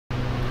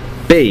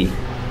B.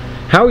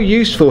 How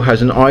useful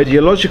has an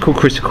ideological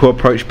critical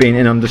approach been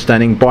in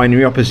understanding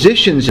binary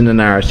oppositions in the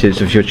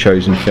narratives of your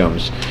chosen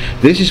films?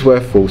 This is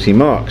worth 40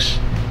 marks.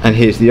 And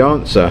here's the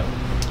answer.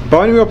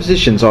 Binary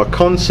oppositions are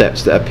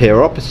concepts that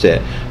appear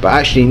opposite, but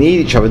actually need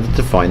each other to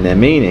define their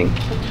meaning.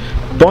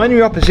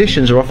 Binary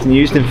oppositions are often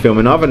used in film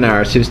and other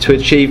narratives to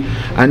achieve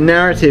a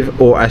narrative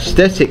or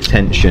aesthetic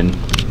tension.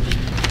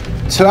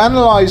 To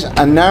analyse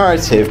a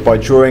narrative by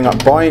drawing up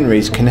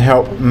binaries can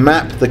help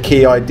map the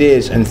key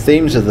ideas and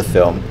themes of the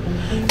film,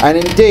 and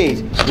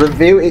indeed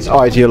reveal its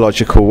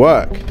ideological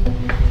work.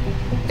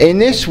 In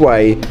this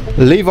way,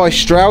 Levi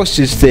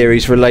Strauss's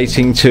theories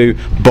relating to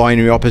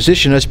binary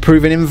opposition has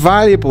proven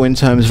invaluable in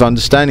terms of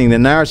understanding the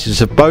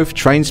narratives of both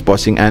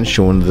Trainspotting and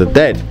Shaun of the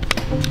Dead.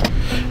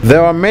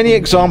 There are many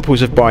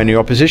examples of binary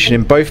opposition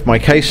in both my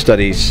case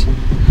studies.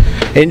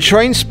 In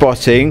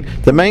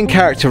Trainspotting, the main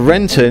character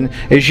Renton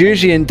is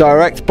usually in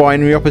direct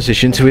binary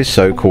opposition to his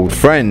so-called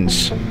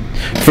friends.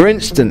 For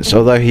instance,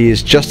 although he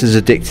is just as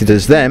addicted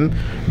as them,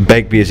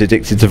 Begbie is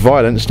addicted to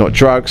violence, not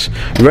drugs,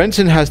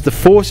 Renton has the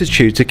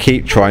fortitude to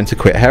keep trying to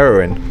quit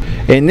heroin.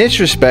 In this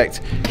respect,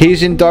 he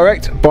is in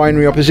direct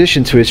binary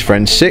opposition to his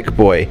friend Sick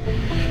Boy.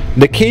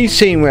 The key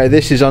scene where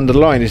this is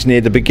underlined is near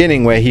the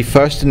beginning, where he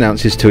first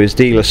announces to his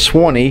dealer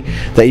Swanee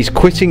that he's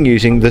quitting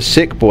using the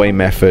Sick Boy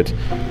method.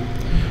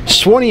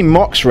 Swanee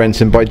mocks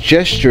Renton by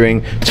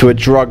gesturing to a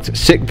drugged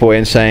Sick Boy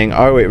and saying,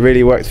 "Oh, it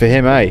really worked for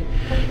him, eh?"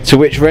 To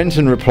which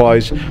Renton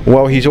replies,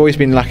 "Well, he's always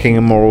been lacking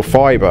in moral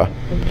fibre."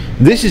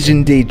 This is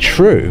indeed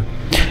true,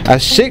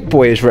 as Sick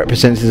Boy is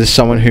represented as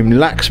someone whom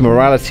lacks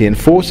morality and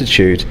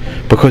fortitude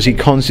because he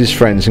cons his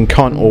friends and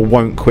can't or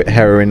won't quit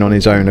heroin on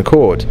his own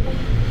accord.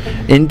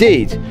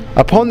 Indeed,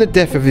 upon the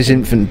death of his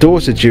infant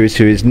daughter due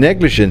to his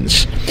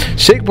negligence,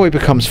 Sick Boy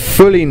becomes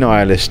fully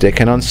nihilistic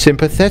and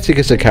unsympathetic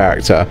as a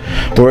character,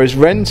 whereas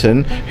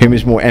Renton, whom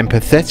is more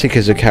empathetic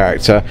as a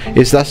character,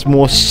 is thus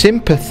more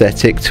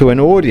sympathetic to an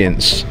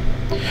audience.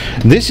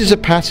 This is a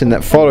pattern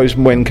that follows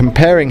when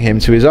comparing him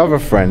to his other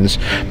friends,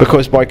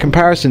 because by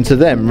comparison to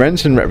them,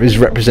 Renton is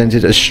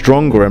represented as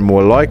stronger and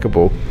more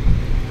likeable.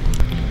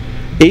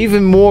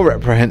 Even more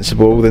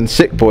reprehensible than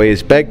Sick Boy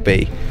is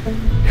Begbie,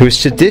 who is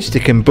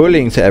sadistic and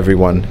bullying to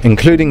everyone,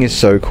 including his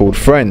so-called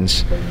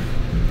friends.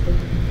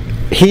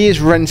 He is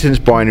Renton's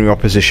binary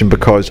opposition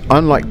because,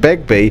 unlike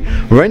Begbie,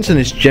 Renton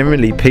is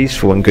generally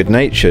peaceful and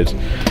good-natured.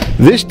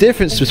 This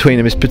difference between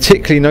them is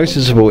particularly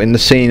noticeable in the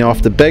scene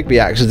after Begbie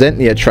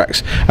accidentally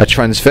attracts a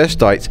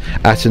transvestite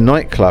at a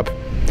nightclub.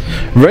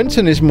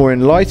 Renton is more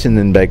enlightened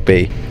than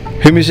Begbie,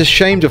 whom is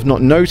ashamed of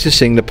not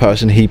noticing the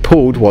person he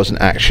pulled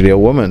wasn't actually a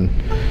woman.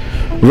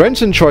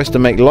 Renton tries to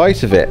make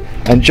light of it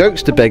and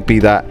jokes to Begbie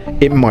that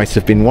it might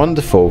have been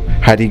wonderful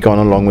had he gone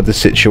along with the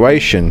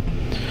situation.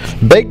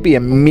 Begbie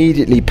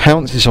immediately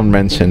pounces on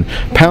Renton,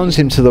 pounds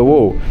him to the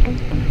wall,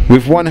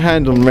 with one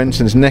hand on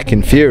Renton's neck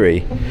in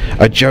fury.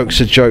 "A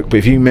joke's a joke, but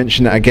if you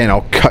mention it again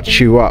I'll cut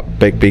you up,"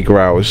 Begbie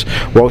growls,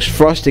 whilst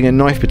thrusting a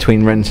knife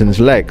between Renton's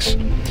legs.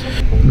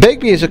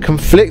 Begbie is a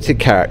conflicted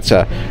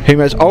character whom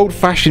has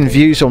old-fashioned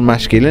views on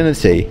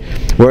masculinity,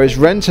 whereas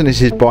Renton is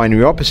his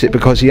binary opposite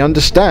because he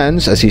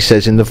understands, as he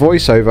says in the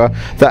voiceover,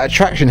 that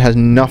attraction has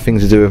nothing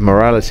to do with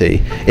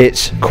morality.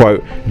 It's,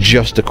 quote,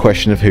 "just a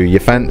question of who you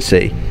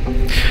fancy."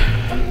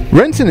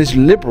 Renton is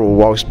liberal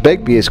whilst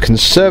Begbie is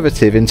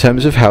conservative in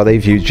terms of how they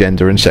view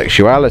gender and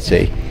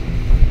sexuality.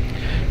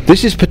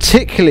 This is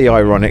particularly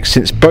ironic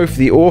since both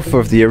the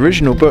author of the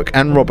original book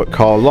and Robert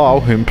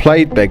Carlyle, whom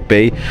played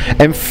Begbie,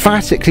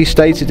 emphatically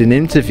stated in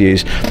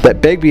interviews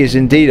that Begbie is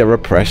indeed a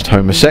repressed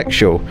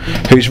homosexual,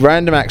 whose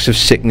random acts of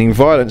sickening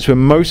violence were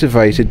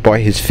motivated by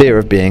his fear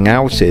of being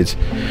outed.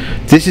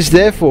 This is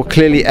therefore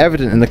clearly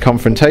evident in the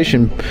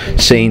confrontation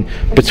scene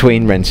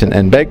between Renton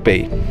and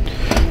Begbie.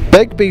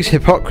 Begbie's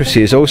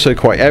hypocrisy is also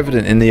quite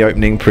evident in the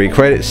opening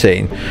pre-credit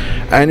scene,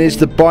 and is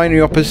the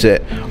binary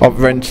opposite of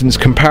Renton's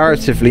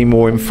comparatively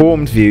more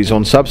informed views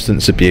on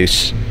substance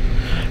abuse.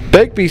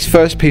 Begbie's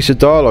first piece of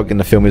dialogue in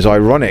the film is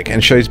ironic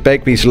and shows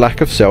Begbie's lack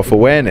of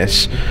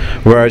self-awareness,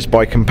 whereas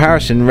by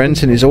comparison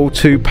Renton is all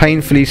too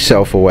painfully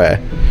self-aware.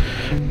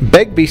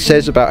 Begbie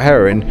says about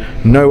heroin,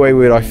 "No way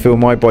would I fill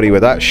my body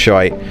with that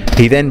shite."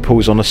 He then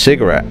pulls on a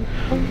cigarette.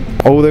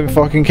 "All them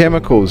fucking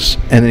chemicals,"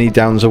 and then he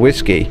downs a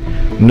whiskey.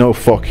 "No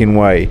fucking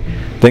way."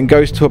 Then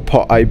goes to a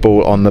pot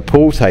table on the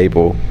pool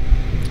table.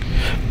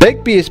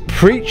 Begbie is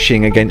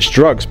preaching against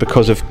drugs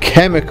because of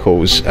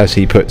chemicals, as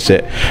he puts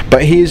it,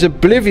 but he is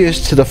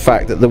oblivious to the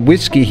fact that the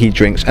whiskey he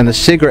drinks and the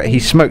cigarette he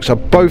smokes are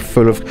both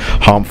full of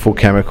harmful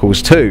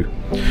chemicals too.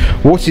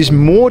 What is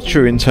more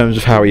true in terms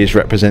of how he is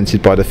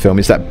represented by the film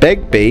is that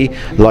Begbie,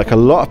 like a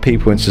lot of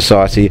people in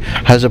society,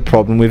 has a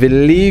problem with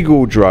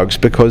illegal drugs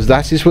because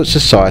that is what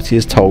society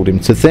has told him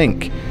to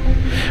think.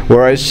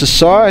 Whereas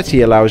society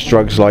allows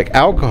drugs like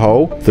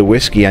alcohol, the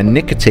whiskey and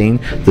nicotine,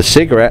 the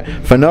cigarette,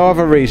 for no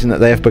other reason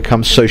that they have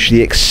become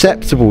socially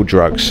acceptable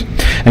drugs,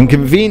 and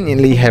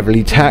conveniently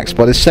heavily taxed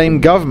by the same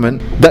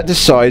government that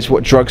decides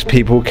what drugs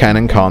people can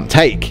and can't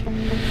take.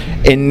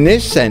 In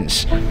this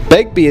sense,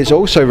 Begbie is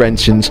also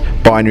Renton's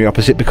binary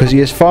opposite because he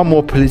is far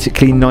more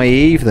politically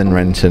naive than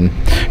Renton,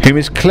 whom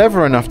is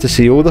clever enough to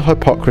see all the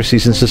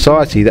hypocrisies in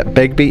society that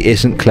Begbie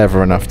isn't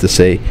clever enough to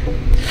see.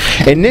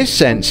 In this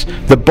sense,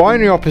 the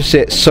binary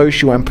opposite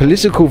social and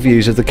political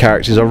views of the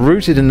characters are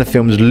rooted in the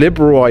film's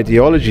liberal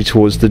ideology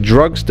towards the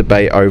drugs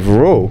debate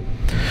overall.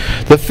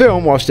 The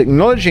film, whilst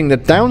acknowledging the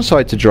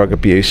downside to drug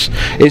abuse,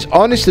 is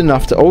honest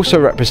enough to also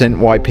represent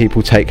why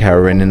people take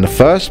heroin in the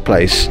first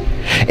place,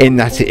 in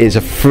that it is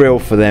a thrill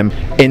for them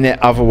in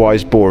their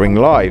otherwise boring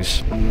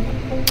lives.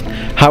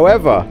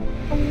 However,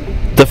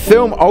 the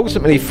film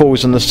ultimately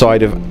falls on the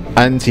side of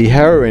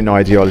anti-heroin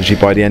ideology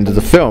by the end of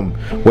the film,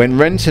 when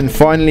Renton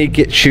finally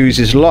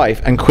chooses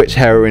life and quits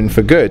heroin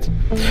for good,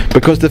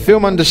 because the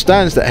film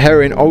understands that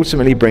heroin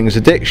ultimately brings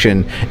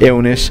addiction,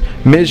 illness,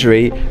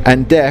 misery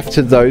and death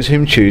to those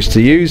whom choose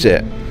to use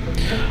it.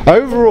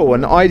 Overall,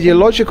 an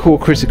ideological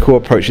critical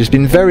approach has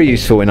been very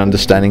useful in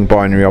understanding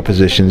binary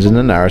oppositions in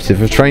the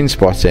narrative of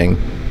Trainspotting.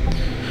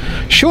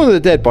 Shaun of the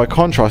Dead, by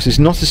contrast, is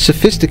not as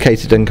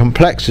sophisticated and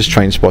complex as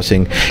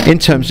Trainspotting in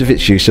terms of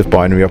its use of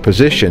binary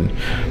opposition,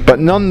 but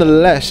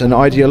nonetheless an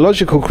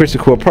ideological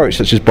critical approach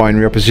such as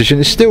binary opposition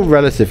is still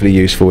relatively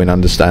useful in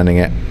understanding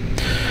it.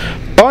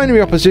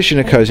 Binary opposition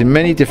occurs in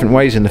many different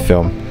ways in the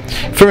film.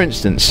 For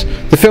instance,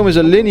 the film is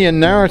a linear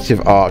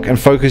narrative arc and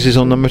focuses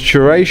on the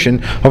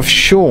maturation of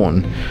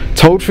Shaun,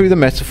 told through the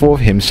metaphor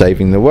of him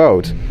saving the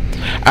world.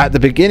 At the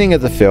beginning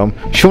of the film,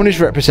 Shaun is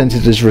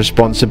represented as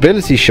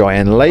responsibility shy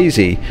and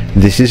lazy.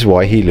 This is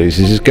why he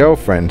loses his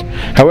girlfriend.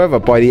 However,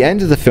 by the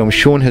end of the film,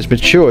 Shaun has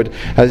matured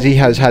as he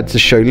has had to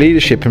show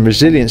leadership and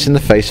resilience in the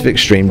face of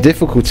extreme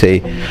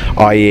difficulty,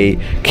 i.e.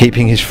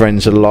 keeping his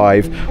friends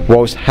alive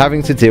whilst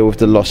having to deal with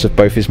the loss of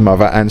both his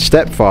mother and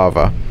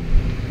stepfather.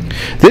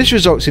 This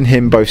results in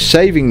him both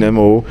saving them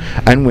all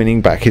and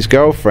winning back his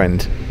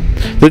girlfriend.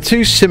 The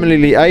two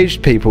similarly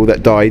aged people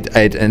that died,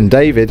 Ed and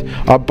David,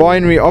 are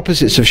binary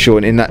opposites of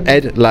Shaun in that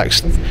Ed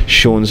lacks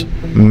Shaun's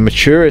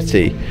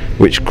maturity,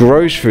 which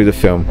grows through the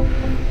film,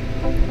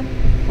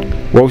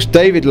 whilst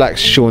David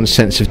lacks Shaun's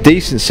sense of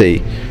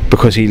decency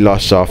because he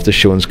lusts after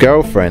Shaun's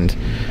girlfriend,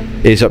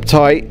 is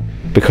uptight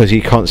because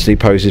he constantly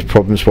poses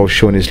problems while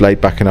Shaun is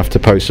laid back enough to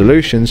pose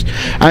solutions,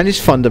 and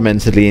is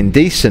fundamentally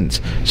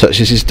indecent,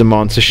 such as his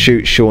demand to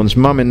shoot Shaun's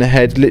mum in the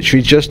head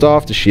literally just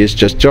after she has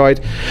just died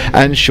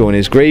and Shaun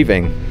is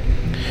grieving.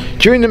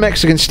 During the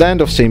Mexican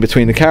standoff scene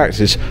between the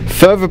characters,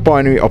 further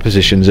binary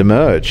oppositions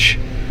emerge.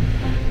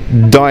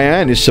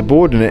 Diane is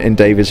subordinate in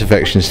David's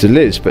affections to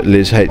Liz, but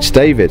Liz hates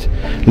David.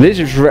 Liz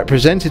is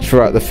represented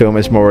throughout the film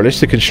as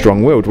moralistic and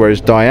strong-willed,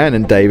 whereas Diane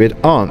and David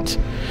aren't.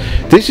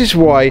 This is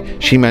why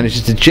she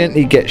manages to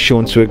gently get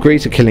Shaun to agree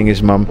to killing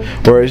his mum,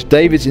 whereas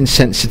David's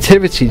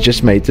insensitivity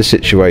just made the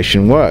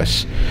situation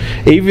worse,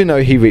 even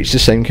though he reached the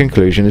same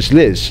conclusion as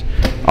Liz,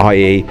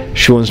 i.e.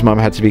 Shaun's mum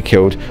had to be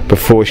killed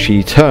before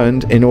she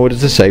turned in order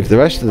to save the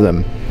rest of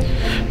them.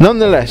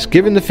 Nonetheless,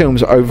 given the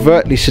film's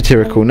overtly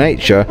satirical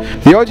nature,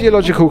 the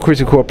ideological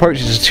critical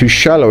approaches are too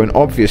shallow and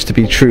obvious to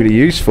be truly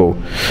useful,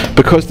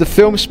 because the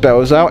film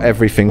spells out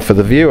everything for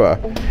the viewer,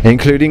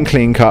 including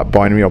clean-cut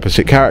binary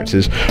opposite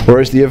characters,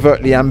 whereas the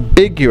overtly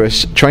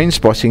ambiguous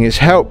Trainspotting is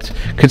helped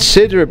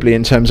considerably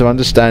in terms of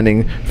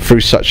understanding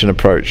through such an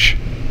approach.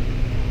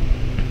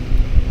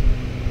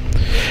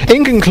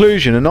 In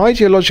conclusion, an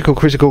ideological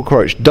critical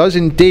approach does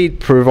indeed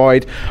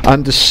provide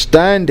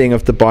understanding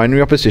of the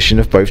binary opposition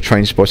of both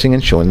Trainspotting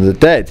and Shaun of the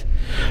Dead.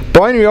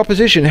 Binary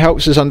opposition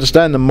helps us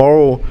understand the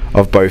moral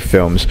of both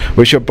films,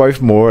 which are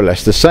both more or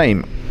less the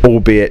same,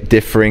 albeit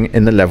differing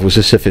in the levels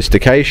of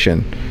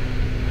sophistication.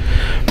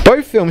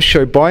 Both films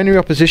show binary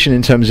opposition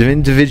in terms of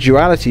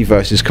individuality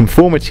versus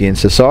conformity in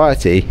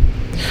society.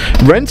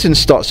 Renton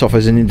starts off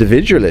as an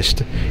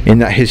individualist, in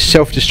that his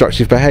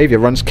self-destructive behaviour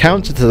runs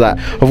counter to that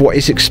of what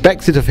is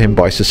expected of him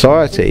by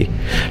society.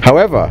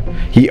 However,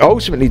 he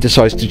ultimately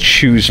decides to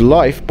choose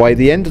life by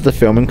the end of the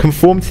film and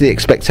conform to the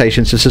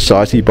expectations of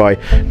society by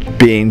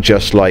being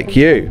just like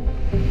you.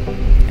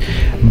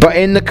 But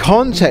in the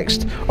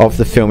context of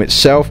the film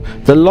itself,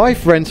 the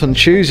life Renton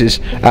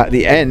chooses at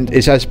the end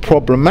is as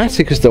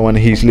problematic as the one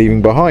he's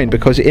leaving behind,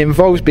 because it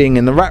involves being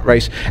in the rat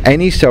race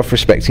any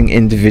self-respecting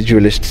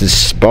individualist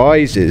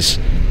despises.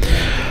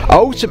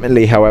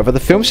 Ultimately, however, the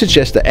film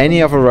suggests that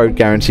any other road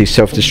guarantees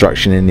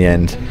self-destruction in the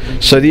end.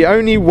 So the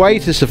only way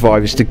to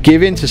survive is to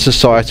give in to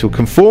societal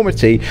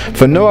conformity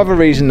for no other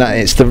reason than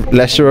it's the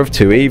lesser of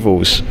two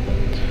evils.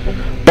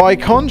 By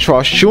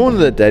contrast, Shaun of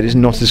the Dead is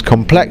not as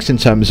complex in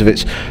terms of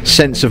its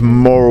sense of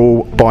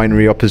moral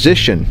binary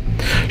opposition.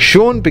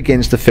 Shaun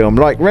begins the film,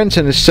 like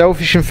Renton, as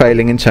selfish and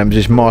failing in terms of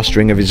his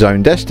mastering of his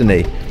own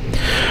destiny.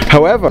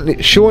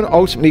 However, Shaun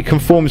ultimately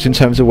conforms in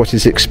terms of what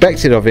is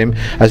expected of him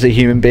as a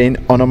human being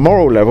on a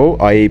moral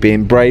level, i.e.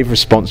 being brave,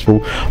 responsible,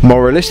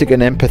 moralistic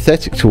and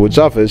empathetic towards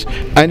others,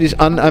 and is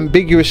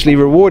unambiguously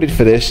rewarded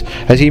for this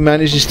as he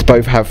manages to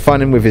both have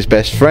fun with his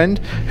best friend,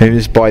 who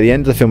is by the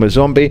end of the film a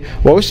zombie,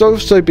 whilst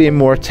also being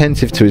more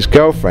attentive to his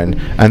girlfriend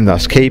and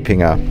thus keeping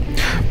her.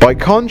 By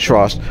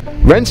contrast,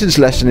 Renton's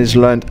lesson is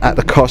learned at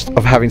the cost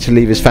of having to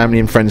leave his family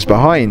and friends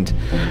behind,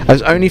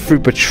 as only through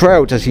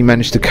betrayal does he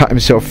manage to cut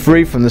himself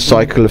free from the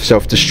cycle of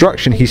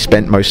self-destruction he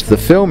spent most of the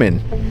film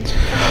in.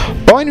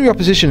 Binary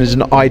opposition as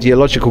an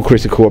ideological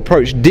critical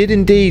approach did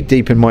indeed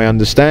deepen my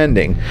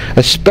understanding,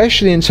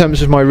 especially in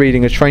terms of my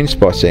reading of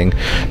Trainspotting,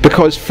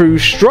 because through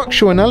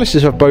structural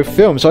analysis of both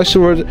films I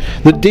saw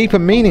the deeper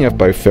meaning of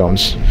both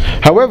films.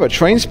 However,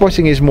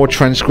 Trainspotting is more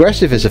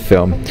transgressive as a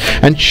film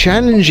and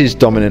challenges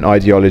dominant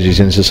ideologies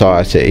in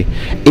society,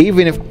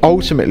 even if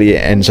ultimately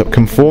it ends up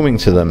conforming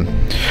to them,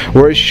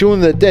 whereas Shaun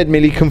of the Dead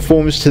merely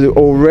conforms to the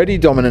already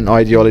dominant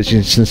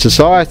ideologies in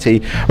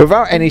society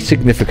without any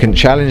significant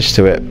challenge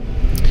to it.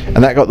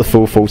 And that got the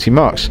full 40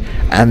 marks,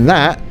 and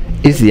that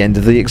is the end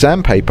of the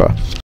exam paper.